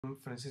I'm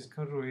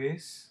Francisco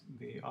Ruiz,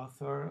 the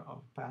author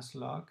of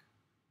PassLok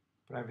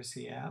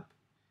privacy app,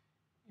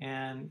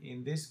 and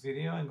in this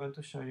video I'm going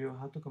to show you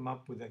how to come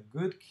up with a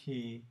good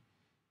key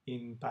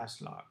in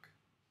PassLok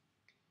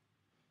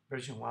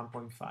version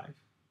 1.5.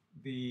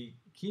 The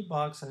key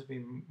box has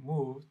been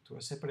moved to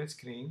a separate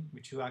screen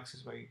which you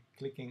access by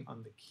clicking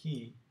on the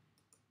key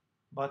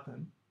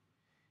button,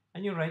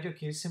 and you write your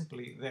key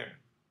simply there,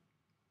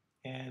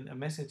 and a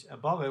message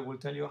above it will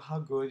tell you how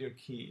good your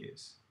key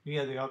is. You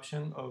have the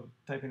option of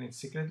typing it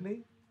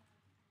secretly,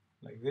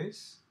 like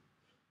this,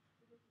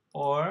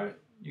 or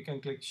you can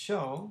click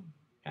show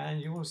and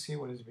you will see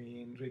what is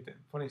being written.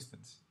 For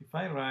instance, if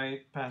I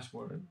write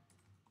password,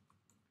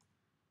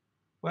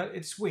 well,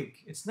 it's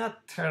weak. It's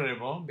not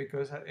terrible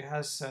because it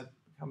has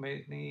how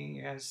many?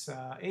 It has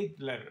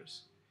 8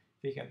 letters.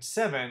 If it had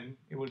 7,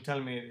 it will tell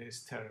me it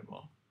is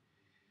terrible.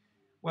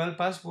 Well,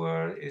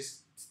 password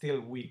is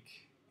still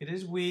weak. It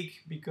is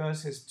weak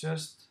because it's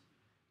just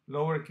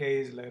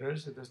lowercase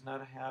letters. It does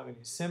not have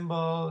any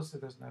symbols.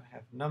 It does not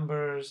have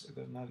numbers. It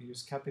does not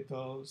use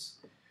capitals.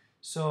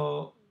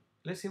 So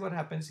let's see what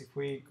happens if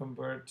we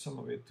convert some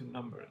of it to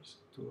numbers,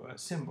 to a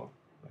symbol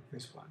like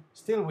this one.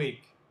 Still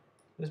weak.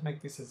 Let's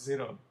make this a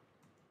 0.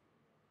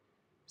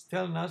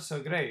 Still not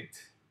so great.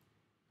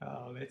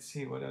 Let's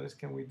see what else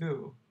can we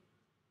do.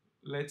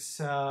 Let's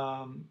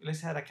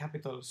add a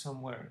capital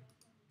somewhere,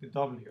 the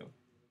W.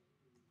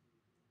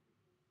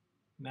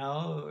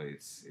 Now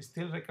it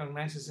still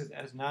recognizes it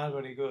as not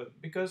very good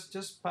because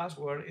just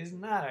password is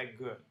not a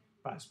good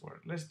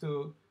password. Let's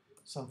do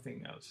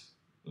something else.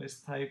 Let's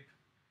type,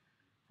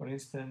 for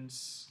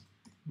instance,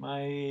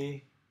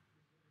 my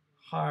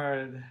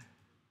hard,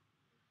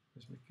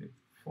 let's make it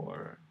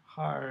for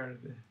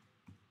hard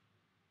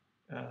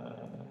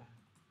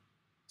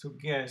to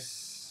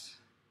guess.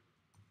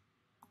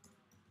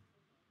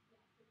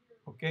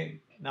 Okay,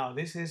 now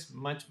this is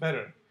much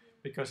better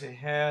because it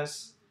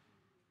has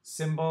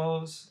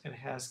symbols, it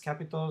has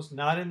capitals,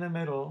 not in the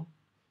middle.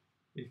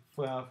 If,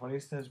 for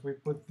instance, we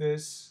put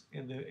this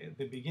in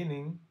the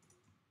beginning,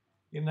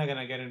 you're not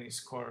gonna get any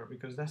score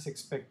because that's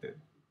expected.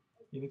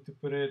 You need to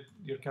put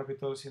your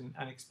capitals in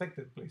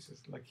unexpected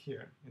places, like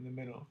here in the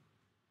middle.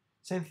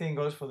 Same thing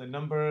goes for the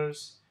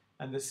numbers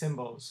and the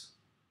symbols.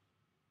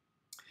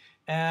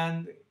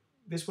 And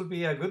this will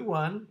be a good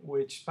one,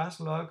 which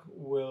PassLok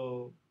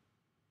will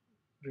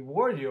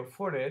reward you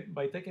for it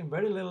by taking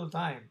very little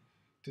time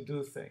to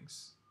do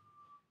things.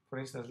 For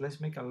instance, let's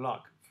make a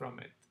lock from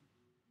it.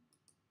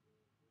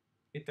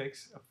 It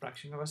takes a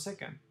fraction of a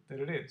second.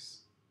 There it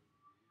is.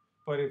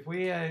 But if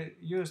we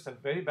used a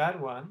very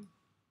bad one,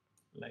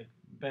 like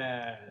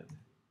bad,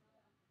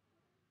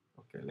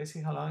 okay, let's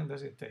see how long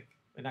does it take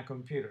in a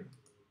computer.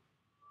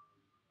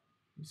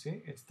 You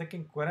see, it's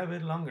taking quite a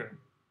bit longer.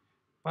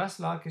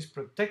 PassLok is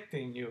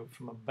protecting you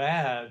from a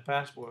bad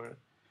password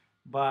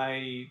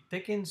by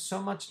taking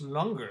so much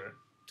longer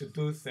to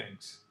do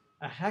things.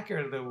 A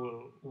hacker that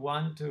will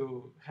want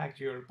to hack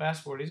your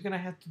password is going to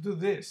have to do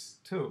this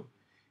too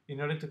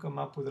in order to come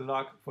up with a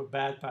lock for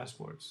bad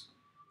passwords.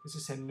 This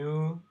is a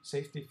new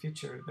safety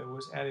feature that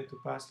was added to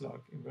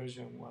PassLok in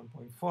version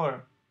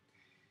 1.4.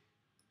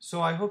 So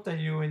I hope that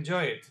you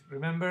enjoy it.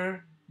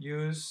 Remember,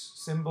 use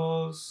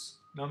symbols,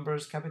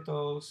 numbers,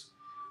 capitals,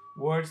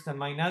 words that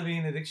might not be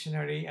in the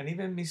dictionary, and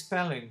even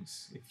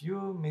misspellings. If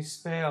you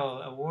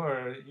misspell a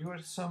word, you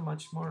are so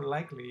much more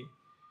likely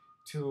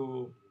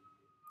to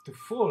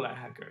fool a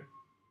hacker.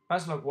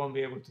 PassLok won't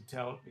be able to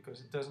tell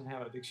because it doesn't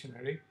have a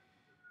dictionary,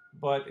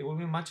 but it will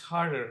be much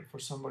harder for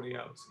somebody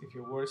else if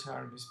your words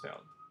are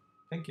misspelled.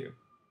 Thank you.